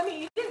the boss. I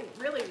mean, you didn't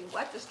really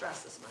wet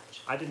distress this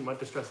much. I didn't wet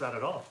distress that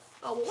at all.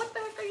 Oh, well, what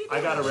the heck are you doing?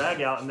 I got a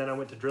rag out, and then I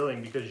went to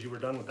drilling because you were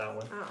done with that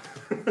one.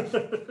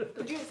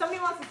 Oh. Somebody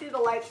wants to see the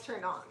lights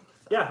turn on.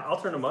 So. Yeah, I'll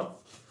turn them on.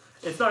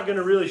 It's not going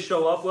to really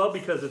show up well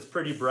because it's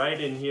pretty bright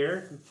in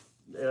here,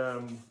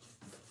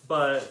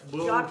 but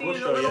we'll You'll have to use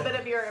show a little you. bit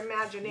of your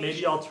imagination.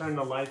 Maybe I'll turn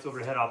the lights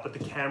overhead off, but the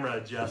camera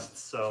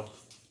adjusts, so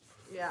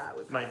yeah,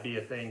 might be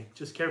a thing.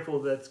 Just careful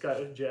that it's got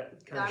kind of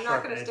sharp edges. I'm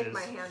not going to stick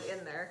my hand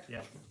in there.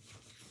 Yeah,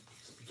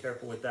 just be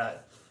careful with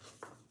that.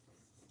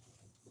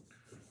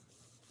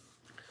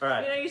 All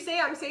right. You know, you say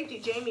I'm Safety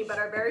Jamie, but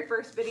our very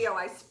first video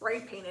I spray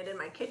painted in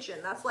my kitchen.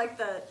 That's like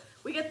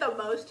we get the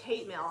most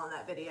hate mail on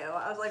that video.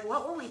 I was like,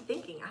 what were we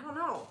thinking? I don't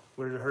know.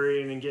 We're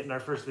hurrying and getting our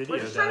first video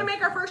We're just trying to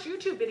make our first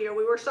YouTube video.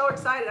 We were so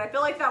excited. I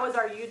feel like that was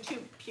our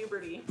YouTube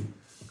puberty.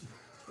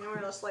 You know,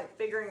 we're just like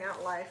figuring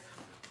out life.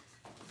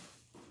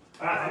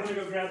 All right, I'm going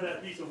to go grab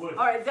that piece of wood.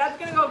 All right, Zeb's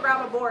going to go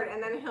grab a board,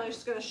 and then he's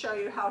just going to show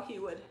you how he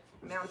would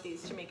mount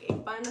these to make a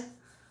fun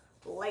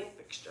light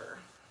fixture.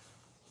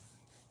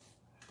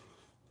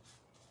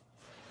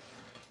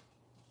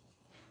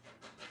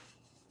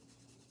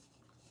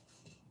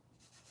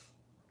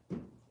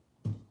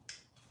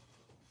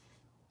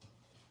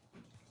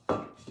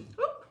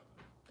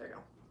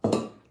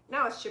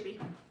 Now it's chippy.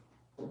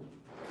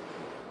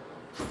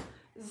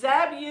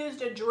 Zeb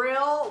used a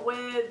drill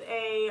with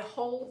a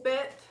hole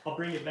bit I'll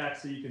bring it back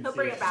so you can see. He'll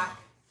bring it back.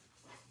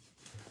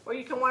 Or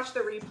you can watch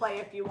the replay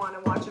if you want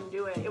to watch him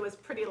do it. It was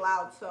pretty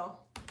loud, so.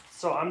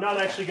 So I'm not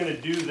actually going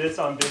to do this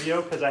on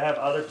video because I have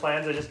other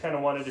plans. I just kind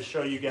of wanted to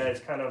show you guys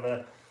kind of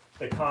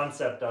the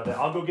concept of it.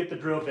 I'll go get the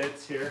drill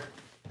bits here.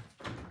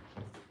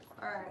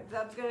 All right,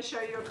 Zeb's going to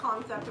show you a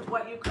concept of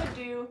what you could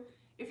do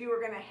if you were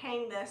going to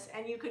hang this.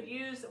 And you could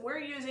use, we're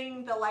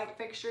using the light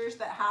fixtures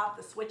that have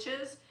the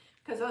switches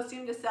because those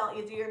seem to sell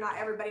easier. Not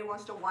everybody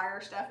wants to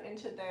wire stuff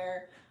into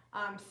their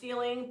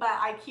ceiling, but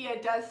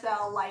IKEA does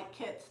sell light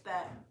kits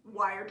that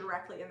wire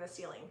directly in the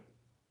ceiling.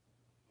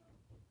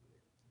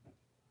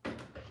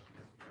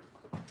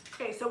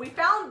 Okay, so we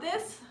found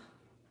this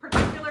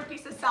particular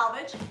piece of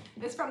salvage.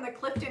 It's from the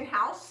Clifton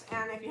house,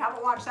 and if you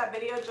haven't watched that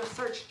video, just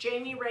search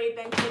Jami Ray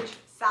Vintage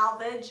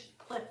Salvage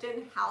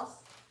Clifton house.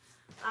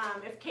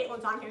 If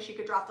Caitlin's on here, she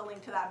could drop the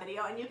link to that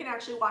video, and you can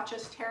actually watch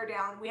us tear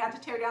down. We had to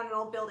tear down an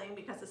old building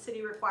because the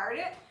city required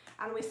it,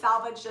 and we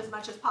salvaged as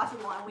much as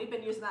possible, and we've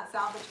been using that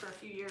salvage for a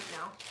few years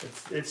now.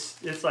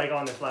 It's like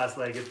on its last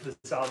leg. The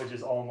salvage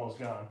is almost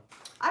gone.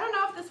 I don't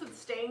know if this would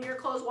stain your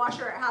clothes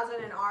washer. It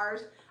hasn't in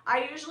ours.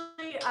 I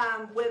usually,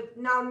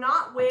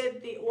 not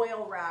with the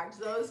oil rags.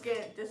 Those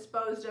get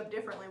disposed of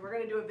differently. We're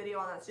going to do a video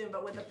on that soon.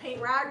 But with the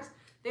paint rags,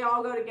 they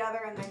all go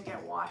together and then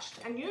get washed.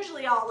 And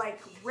usually I'll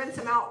like rinse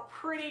them out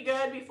pretty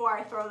good before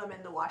I throw them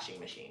in the washing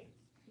machine.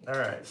 All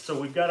right, so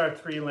we've got our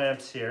 3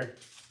 lamps here.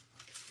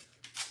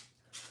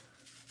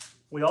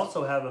 We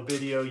also have a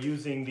video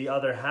using the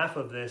other half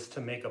of this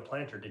to make a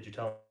planter. Did you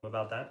tell them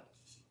about that?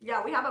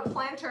 Yeah, we have a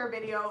planter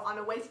video on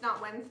a Waste Not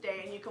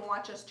Wednesday, and you can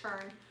watch us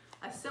turn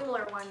a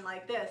similar one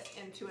like this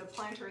into a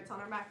planter. It's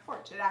on our back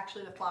porch.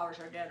 Actually, the flowers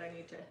are dead. I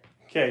need to...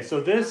 Okay, so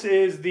this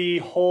is the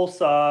hole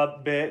saw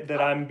bit that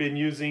I've been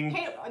using.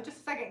 Just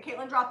a second.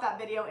 Caitlin dropped that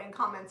video in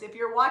comments. If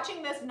you're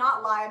watching this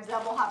not live,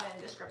 Zeb will have it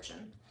in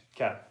description.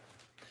 Okay.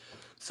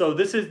 So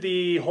this is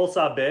the hole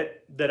saw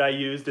bit that I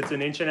used. It's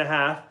 1.5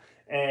 inches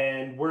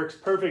and works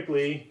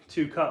perfectly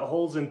to cut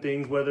holes in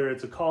things, whether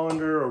it's a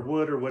colander or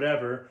wood or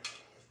whatever,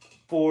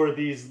 for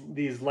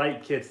these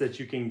light kits that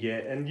you can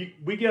get. And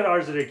we get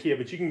ours at IKEA,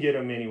 but you can get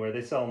them anywhere.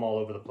 They sell them all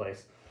over the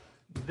place.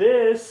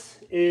 This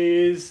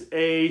is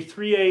a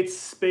 3/8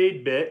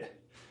 spade bit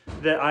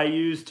that I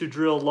use to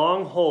drill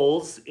long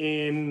holes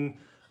in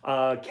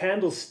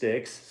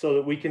candlesticks so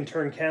that we can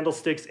turn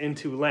candlesticks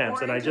into lamps.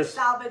 Or and into I just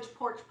salvage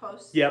porch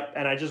posts. Yep,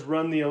 and I just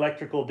run the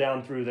electrical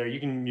down through there. You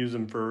can use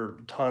them for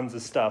tons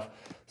of stuff.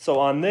 So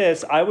on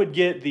this, I would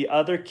get the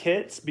other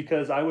kits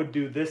because I would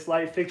do this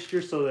light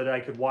fixture so that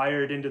I could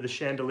wire it into the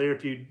chandelier.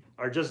 If you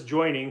are just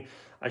joining,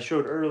 I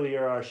showed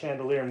earlier our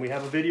chandelier, and we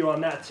have a video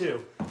on that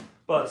too.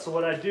 But so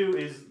what I do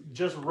is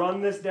just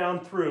run this down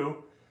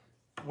through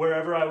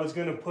wherever I was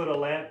going to put a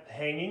lamp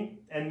hanging,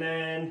 and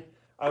then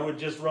I would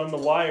just run the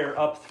wire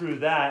up through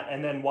that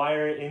and then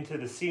wire it into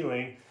the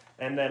ceiling,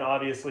 and then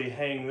obviously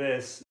hang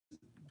this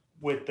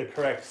with the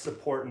correct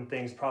support and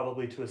things,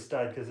 probably to a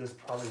stud, because this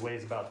probably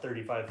weighs about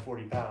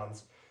 35-40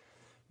 pounds.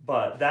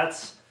 But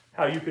that's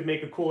how you could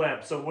make a cool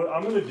lamp. So what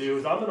I'm going to do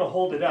is I'm going to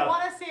hold it up. I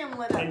want to see them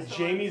lit up. And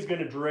Jamie's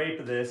going to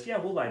drape this. Yeah,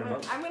 we'll light them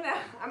up. I'm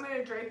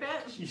gonna drape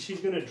it. She's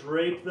going to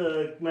drape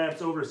the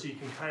lamps over so you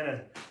can kind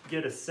of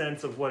get a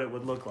sense of what it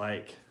would look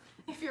like.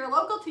 If you're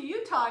local to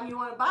Utah and you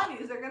want to buy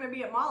these, they're going to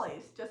be at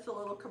Molly's. Just a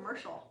little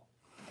commercial.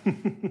 If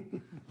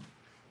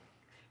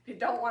you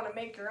don't want to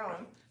make your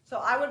own. So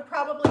I would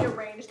probably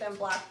arrange them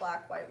black,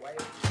 black, white, white.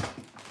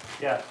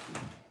 Yeah.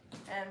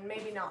 And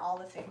maybe not all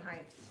the same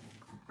heights.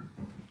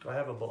 Do I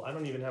have a bulb? I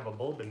don't even have a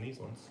bulb in these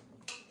ones.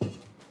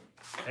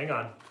 Hang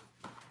on.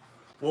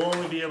 We'll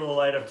only be able to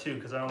light up 2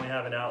 because I only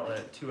have an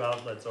outlet, 2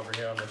 outlets over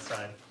here on this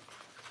side.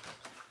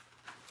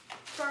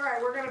 It's all right.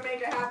 We're going to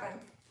make it happen.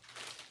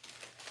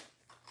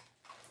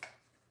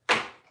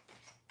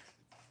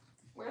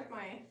 Where's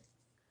my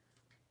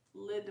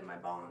lid to my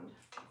Bond?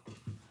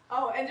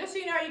 Oh, and just so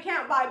you know, you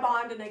can't buy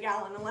Bond in a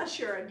gallon unless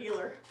you're a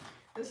dealer.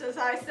 And since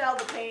I sell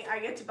the paint, I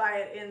get to buy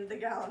it in the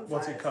gallon size.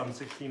 What's it come,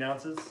 16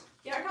 ounces?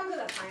 Yeah, it comes in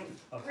a pint.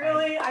 A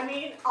really? I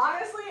mean,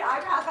 honestly,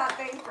 I've had that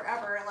thing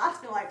forever. It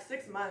lasts me like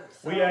 6 months.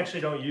 So. We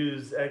actually don't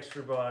use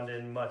extra Bond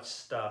in much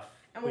stuff.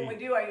 And when we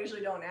do, I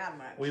usually don't add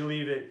much. We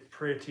leave it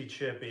pretty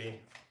chippy.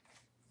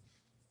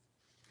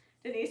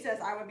 Denise says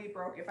I would be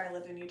broke if I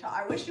lived in Utah.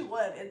 I wish you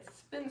would.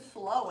 It's been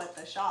slow at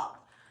the shop.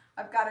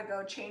 I've got to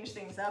go change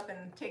things up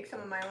and take some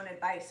of my own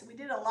advice. We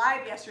did a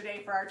live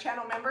yesterday for our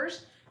channel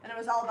members, and it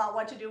was all about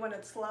what to do when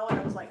it's slow, and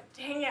I was like,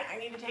 dang it, I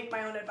need to take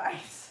my own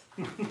advice.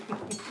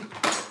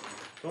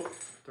 Oh,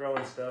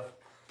 throwing stuff.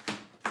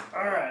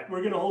 All right, we're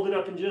going to hold it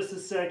up in just a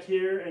sec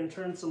here and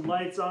turn some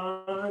lights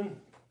on.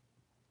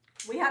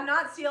 We have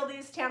not sealed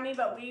these, Tammy,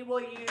 but we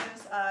will use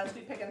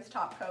Sweet Pickens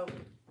top coat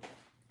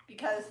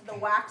because the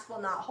wax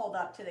will not hold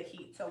up to the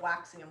heat, so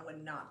waxing them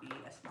would not be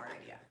a smart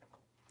idea.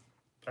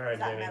 All right,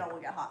 that Jamie. metal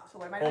will get hot. So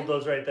what am I hold doing?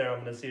 those right there.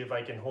 I'm going to see if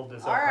I can hold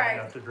this up high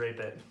enough to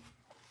drape it.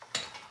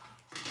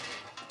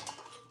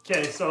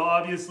 Okay, so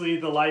obviously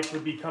the lights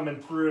would be coming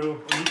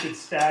through, and you could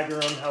stagger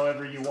them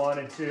however you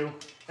wanted to,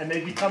 and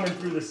they'd be coming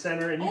through the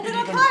center, and you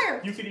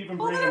could even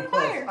bring them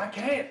close. I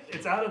can't.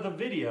 It's out of the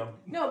video.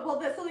 No, pull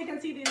this so they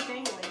can see the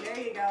entangling. There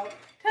you go.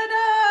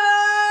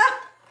 Ta-da!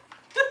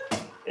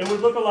 It would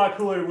look a lot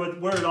cooler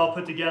were it all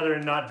put together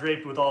and not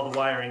draped with all the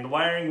wiring. The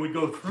wiring would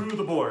go through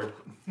the board.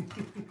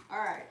 All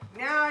right,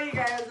 now you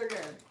guys are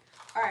good.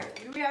 All right,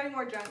 do we have any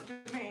more junk to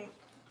paint?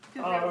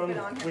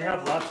 We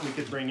have lots we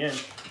could bring in.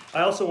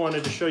 I also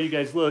wanted to show you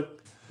guys,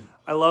 look,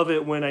 I love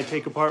it when I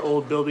take apart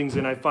old buildings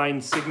and I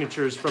find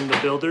signatures from the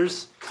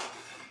builders.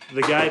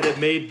 The guy that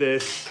made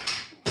this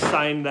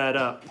signed that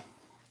up.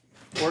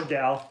 Or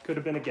gal, could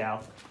have been a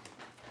gal.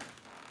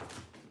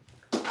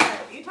 All right,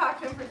 you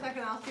talk to him for a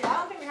second, I'll see. I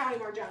don't think we have any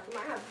more junk. We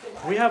might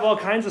have to. We have all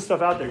kinds of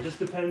stuff out there. Just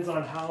depends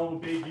on how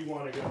big you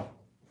want to go.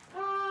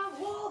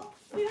 Well,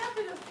 we have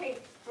to just paint.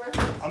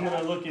 I'm going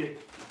to look at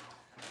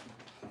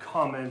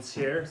comments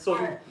here.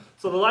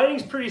 So the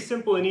lighting's pretty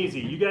simple and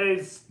easy. You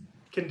guys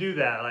can do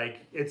that.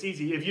 Like, it's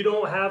easy. If you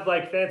don't have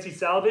like fancy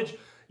salvage,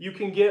 you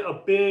can get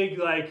a big,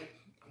 like,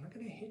 I'm not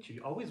gonna hit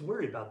you. Always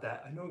worry about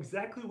that. I know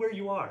exactly where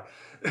you are.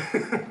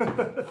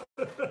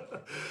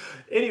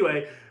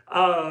 Anyway,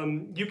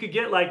 you could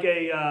get like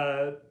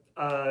a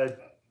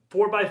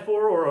 4x4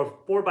 or a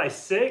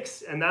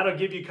 4x6, and that'll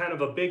give you kind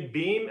of a big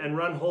beam and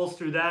run holes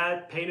through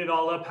that, paint it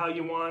all up how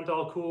you want,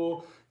 all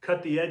cool,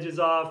 cut the edges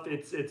off.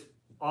 It's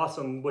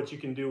awesome what you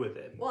can do with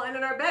it. Well, and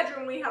in our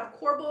bedroom we have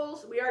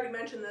corbels. We already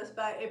mentioned this,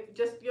 but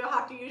you'll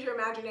have to use your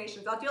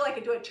imaginations. I'll do like I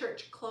do at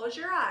church. Close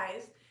your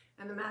eyes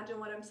and imagine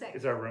what I'm saying.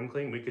 Is our room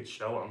clean? We could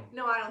show them.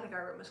 No, I don't think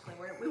our room is clean.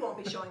 We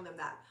won't be showing them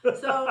that.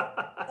 So,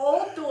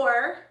 old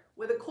door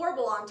with a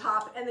corbel on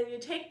top, and then you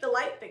take the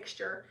light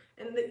fixture,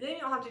 and then you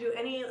don't have to do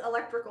any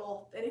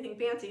electrical, anything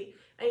fancy,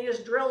 and you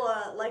just drill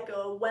like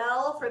a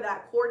well for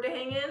that cord to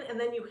hang in, and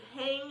then you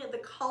hang the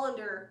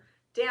colander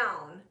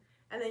down,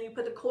 and then you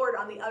put the cord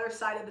on the other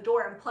side of the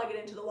door and plug it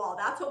into the wall.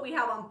 That's what we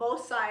have on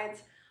both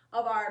sides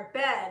of our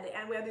bed,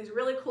 and we have these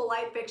really cool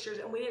light fixtures,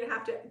 and we didn't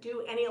have to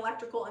do any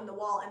electrical in the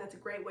wall, and it's a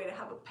great way to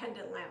have a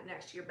pendant lamp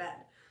next to your bed.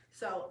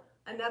 So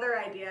another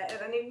idea,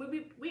 and I mean,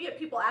 we get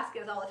people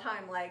asking us all the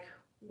time, like,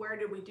 where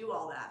did we do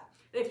all that?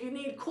 And if you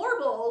need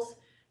corbels,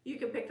 you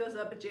can pick those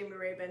up at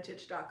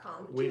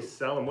JamiRayVintage.com. We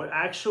sell them. We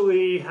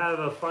actually have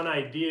a fun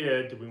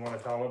idea. Do we want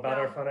to tell them about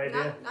our fun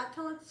idea? Not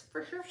till it's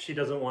for sure. She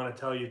doesn't want to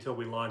tell you till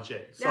we launch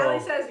it. Natalie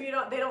says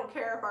they don't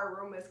care if our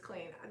room is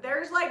clean.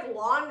 There's like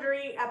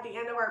laundry at the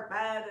end of our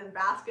bed and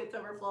baskets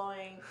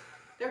overflowing.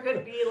 There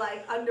could be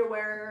like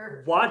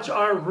underwear. Watch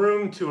our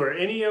room tour.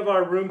 Any of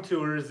our room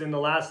tours in the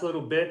last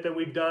little bit that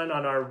we've done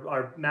on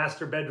our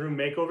master bedroom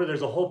makeover,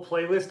 there's a whole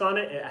playlist on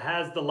it. It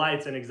has the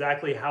lights and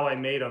exactly how I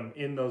made them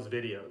in those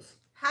videos.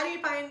 How do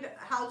you find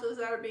houses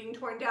that are being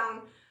torn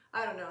down?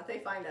 I don't know. They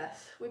find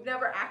us. We've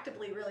never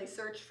actively really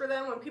searched for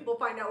them. When people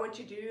find out what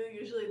you do,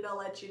 usually they'll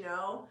let you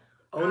know.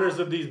 Owners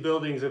of these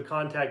buildings have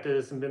contacted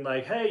us and been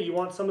like, hey, you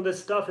want some of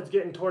this stuff? It's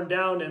getting torn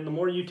down, and the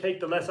more you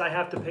take, the less I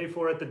have to pay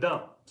for at the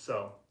dump.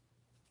 So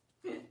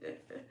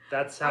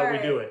that's how we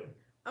do it.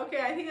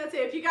 Okay, I think that's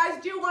it. If you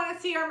guys do want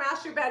to see our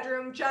master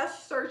bedroom,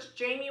 just search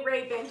Jami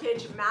Ray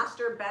Vintage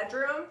Master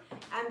Bedroom,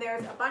 and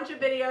there's a bunch of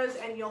videos,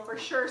 and you'll for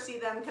sure see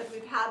them because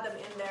we've had them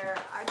in there.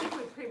 I think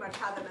we've pretty much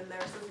had them in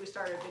there since we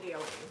started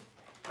videoing.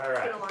 All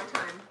right. It's been a long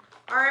time.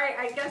 All right,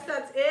 I guess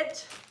that's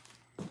it.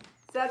 So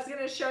that's going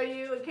to show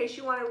you, in case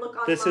you want to look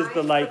online. This is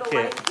the light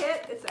kit.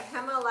 It's a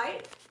HEMA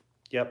light.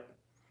 Yep.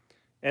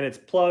 And it's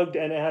plugged,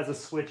 and it has a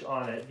switch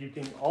on it. You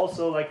can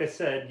also, like I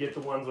said, get the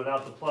ones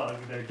without the plug.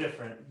 They're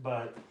different,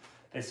 but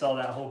they sell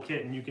that whole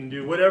kit, and you can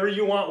do whatever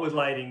you want with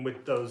lighting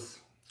with those.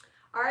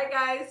 All right,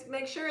 guys,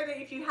 make sure that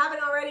if you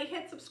haven't already,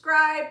 hit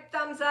subscribe,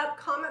 thumbs up,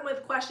 comment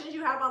with questions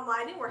you have on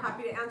lighting. We're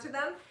happy to answer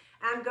them.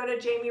 And go to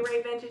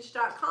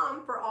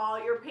JamiRayVintage.com for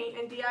all your paint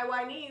and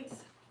DIY needs.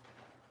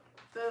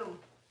 Boom.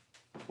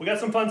 We got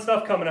some fun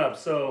stuff coming up,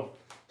 so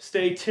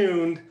stay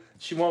tuned.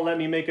 She won't let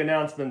me make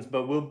announcements,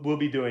 but we'll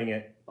be doing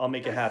it. I'll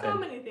make it happen. So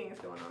many things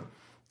going on.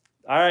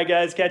 All right,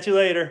 guys, catch you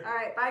later. All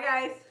right, bye,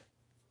 guys.